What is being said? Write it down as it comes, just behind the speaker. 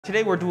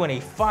Today we're doing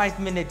a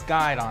 5-minute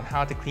guide on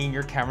how to clean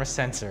your camera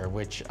sensor,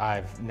 which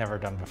I've never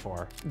done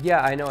before. Yeah,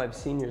 I know, I've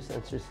seen your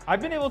sensors.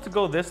 I've been able to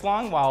go this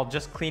long while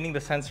just cleaning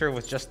the sensor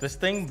with just this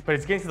thing, but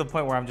it's getting to the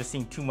point where I'm just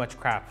seeing too much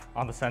crap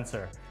on the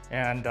sensor.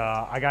 And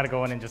I gotta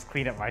go in and just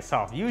clean it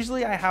myself.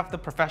 Usually I have the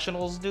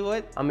professionals do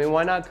it. I mean,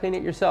 why not clean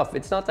it yourself?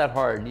 It's not that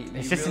hard.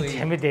 It's just really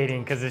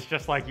intimidating because it's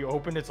just like you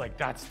open it, it's like,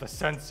 that's the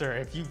sensor.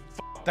 If you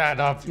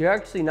that up. You're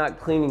actually not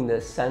cleaning the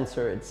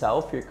sensor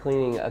itself, you're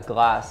cleaning a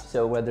glass.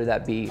 So whether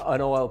that be an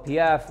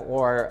OLPF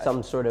or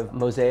some sort of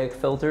mosaic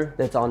filter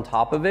that's on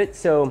top of it.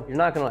 So you're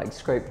not gonna like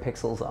scrape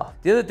pixels off.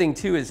 The other thing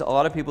too is a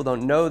lot of people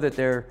don't know that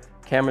their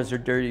cameras are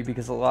dirty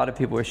because a lot of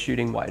people are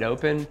shooting wide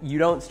open. You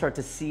don't start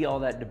to see all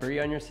that debris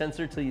on your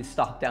sensor till you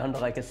stop down to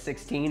like a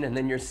 16 and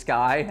then your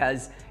sky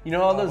has, you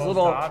know, all those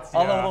little dots,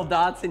 all the little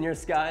dots in your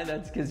sky.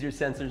 That's because your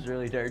sensor's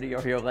really dirty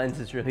or your lens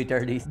is really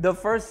dirty. The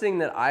first thing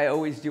that I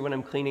always do when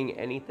I'm cleaning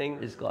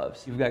anything is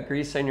gloves. You've got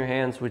grease on your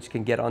hands, which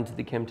can get onto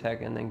the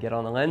Kimtech and then get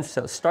on the lens.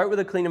 So start with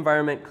a clean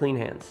environment, clean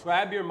hands.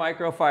 Grab your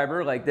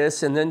microfiber like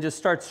this and then just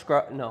start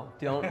no,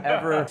 don't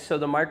ever. So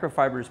the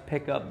microfibers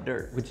pick up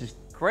dirt, which is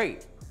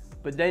great.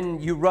 But then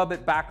you rub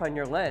it back on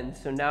your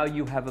lens, so now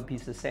you have a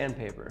piece of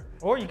sandpaper.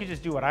 Or you could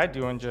just do what I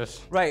do and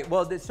just... Right,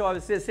 well, so I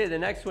was gonna say the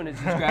next one is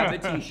just grab a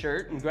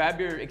t-shirt and grab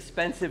your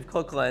expensive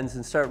Cook lens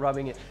and start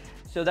rubbing it.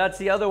 So that's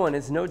the other one,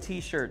 is no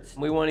t-shirts.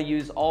 We wanna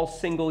use all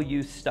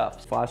single-use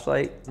stuff.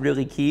 Flashlight,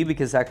 really key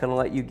because that can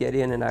let you get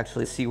in and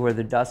actually see where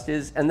the dust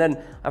is. And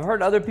then I've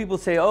heard other people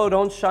say, oh,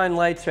 don't shine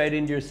lights right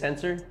into your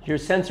sensor. Your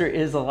sensor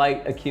is a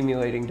light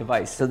accumulating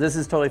device, so this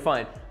is totally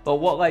fine. But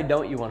what light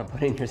don't you want to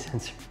put in your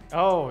sensor?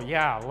 Oh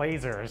yeah,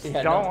 lasers.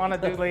 Yeah, don't want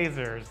to do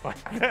lasers.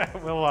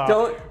 We'll,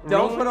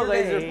 don't put a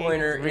laser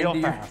pointer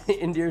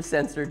into your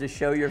sensor to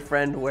show your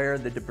friend where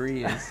the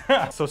debris is.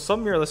 So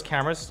some mirrorless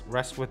cameras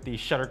rest with the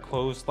shutter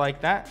closed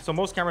like that. So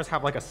most cameras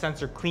have like a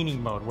sensor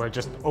cleaning mode where it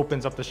just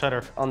opens up the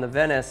shutter. On the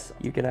Venice,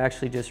 you can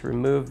actually just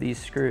remove these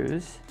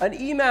screws. An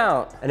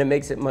E-mount! And it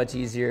makes it much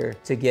easier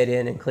to get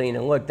in and clean.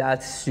 And look,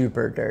 that's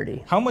super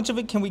dirty. How much of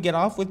it can we get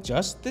off with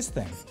just this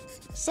thing?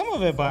 Some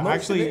of it, but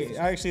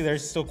actually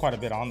there's still quite a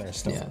bit on there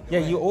still. Yeah,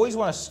 you always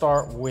want to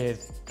start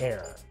with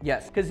air.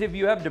 Yes, because if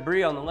you have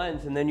debris on the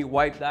lens and then you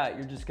wipe that,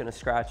 you're just gonna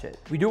scratch it.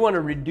 We do want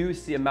to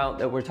reduce the amount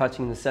that we're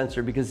touching the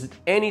sensor because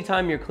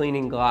anytime you're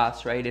cleaning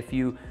glass, right, if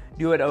you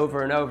do it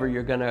over and over,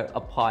 you're gonna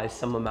apply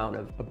some amount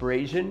of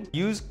abrasion.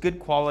 Use good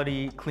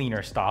quality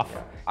cleaner stuff.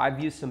 I've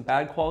used some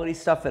bad quality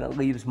stuff and it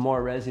leaves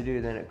more residue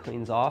than it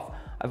cleans off.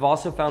 I've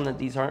also found that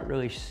these aren't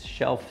really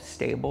shelf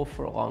stable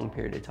for a long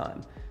period of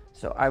time.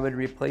 So I would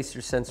replace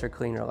your sensor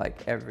cleaner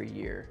like every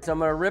year. So I'm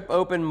gonna rip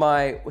open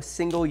my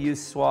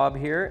single-use swab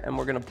here and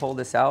we're gonna pull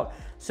this out.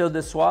 So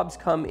the swabs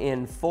come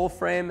in full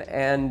frame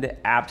and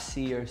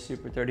APC or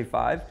Super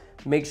 35.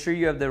 Make sure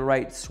you have the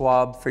right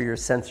swab for your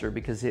sensor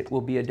because it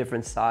will be a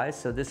different size.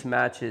 So this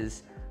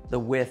matches the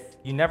width.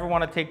 You never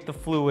want to take the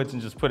fluids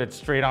and just put it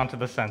straight onto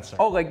the sensor.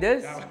 Oh, like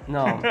this?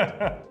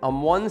 No.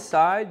 On one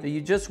side, you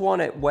just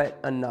want it wet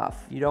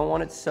enough. You don't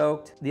want it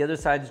soaked. The other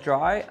side's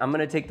dry. I'm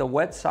gonna take the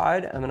wet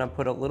side, I'm gonna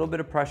put a little bit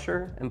of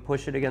pressure and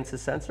push it against the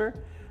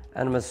sensor.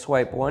 And I'm gonna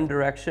swipe one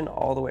direction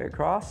all the way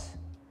across.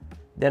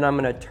 Then I'm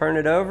gonna turn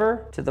it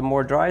over to the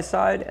more dry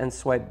side and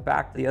swipe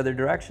back the other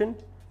direction.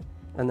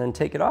 And then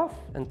take it off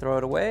and throw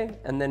it away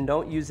and then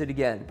don't use it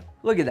again.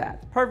 Look at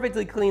that,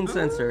 perfectly clean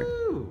sensor.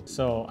 Ooh.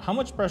 So how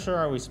much pressure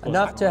are we supposed to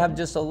Enough to have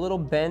just a little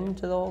bend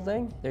to the whole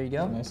thing. There you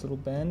go. Nice little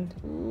bend.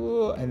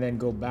 Ooh, and then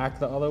go back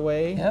the other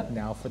way. Yep.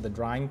 Now for the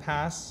drying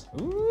pass.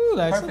 Ooh,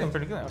 that's looking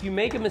pretty good. If you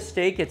make a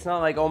mistake, it's not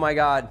like, oh my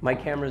God, my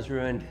camera's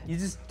ruined. You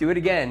just do it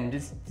again.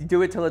 Just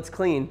do it till it's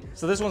clean.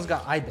 So this one's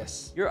got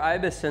IBIS. Your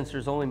IBIS sensor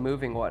is only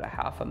moving, what,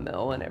 1/2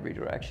 mil in every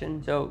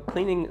direction. So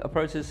cleaning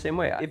approaches the same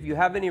way. If you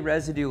have any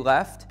residue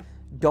left,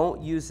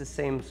 don't use the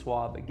same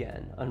swab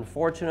again.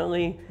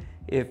 Unfortunately,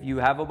 if you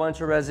have a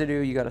bunch of residue,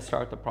 you gotta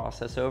start the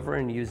process over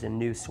and use a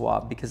new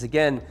swab because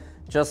again,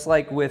 just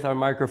like with our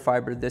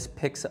microfiber, this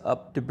picks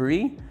up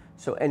debris.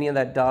 So any of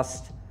that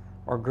dust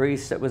or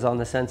grease that was on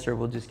the sensor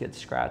will just get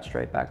scratched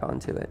right back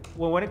onto it.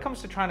 Well, when it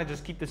comes to trying to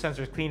just keep the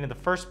sensors clean in the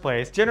first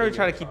place, generally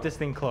try to keep this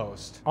thing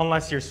closed,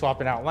 unless you're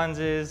swapping out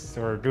lenses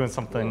or doing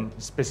something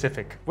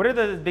specific. What are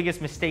the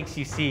biggest mistakes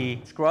you see?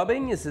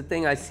 Scrubbing is the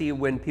thing I see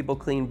when people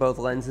clean both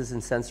lenses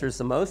and sensors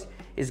the most,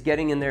 is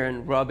getting in there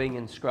and rubbing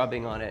and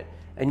scrubbing on it.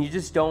 And you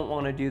just don't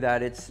want to do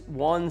that. It's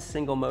one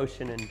single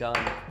motion and done.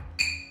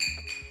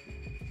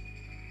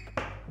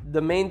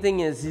 The main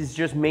thing is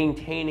just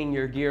maintaining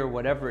your gear,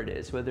 whatever it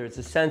is, whether it's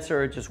a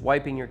sensor or just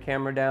wiping your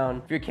camera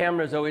down. If your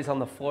camera is always on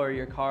the floor of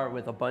your car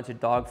with a bunch of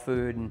dog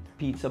food and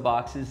pizza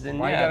boxes, then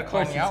why yeah, you gotta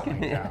call me out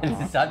like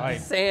that? I'm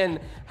just saying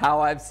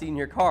how I've seen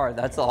your car,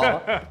 that's all.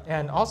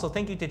 And also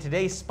thank you to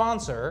today's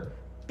sponsor,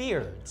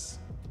 Beards.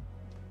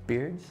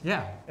 Beards?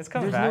 Yeah, it's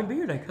coming back. There's no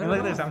beard, I cut it off. Look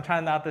at this, I'm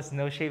trying out this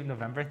No Shave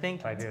November thing.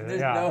 I do.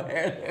 There's no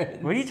hair there.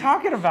 What are you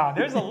talking about?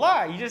 There's a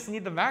lot. You just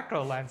need the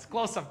macro lens,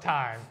 close-up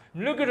time.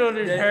 Look at all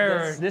this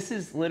hair. This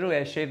is literally,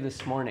 I shaved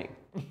this morning.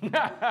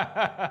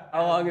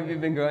 How long have you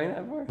been growing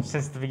that for?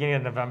 Since the beginning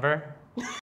of November.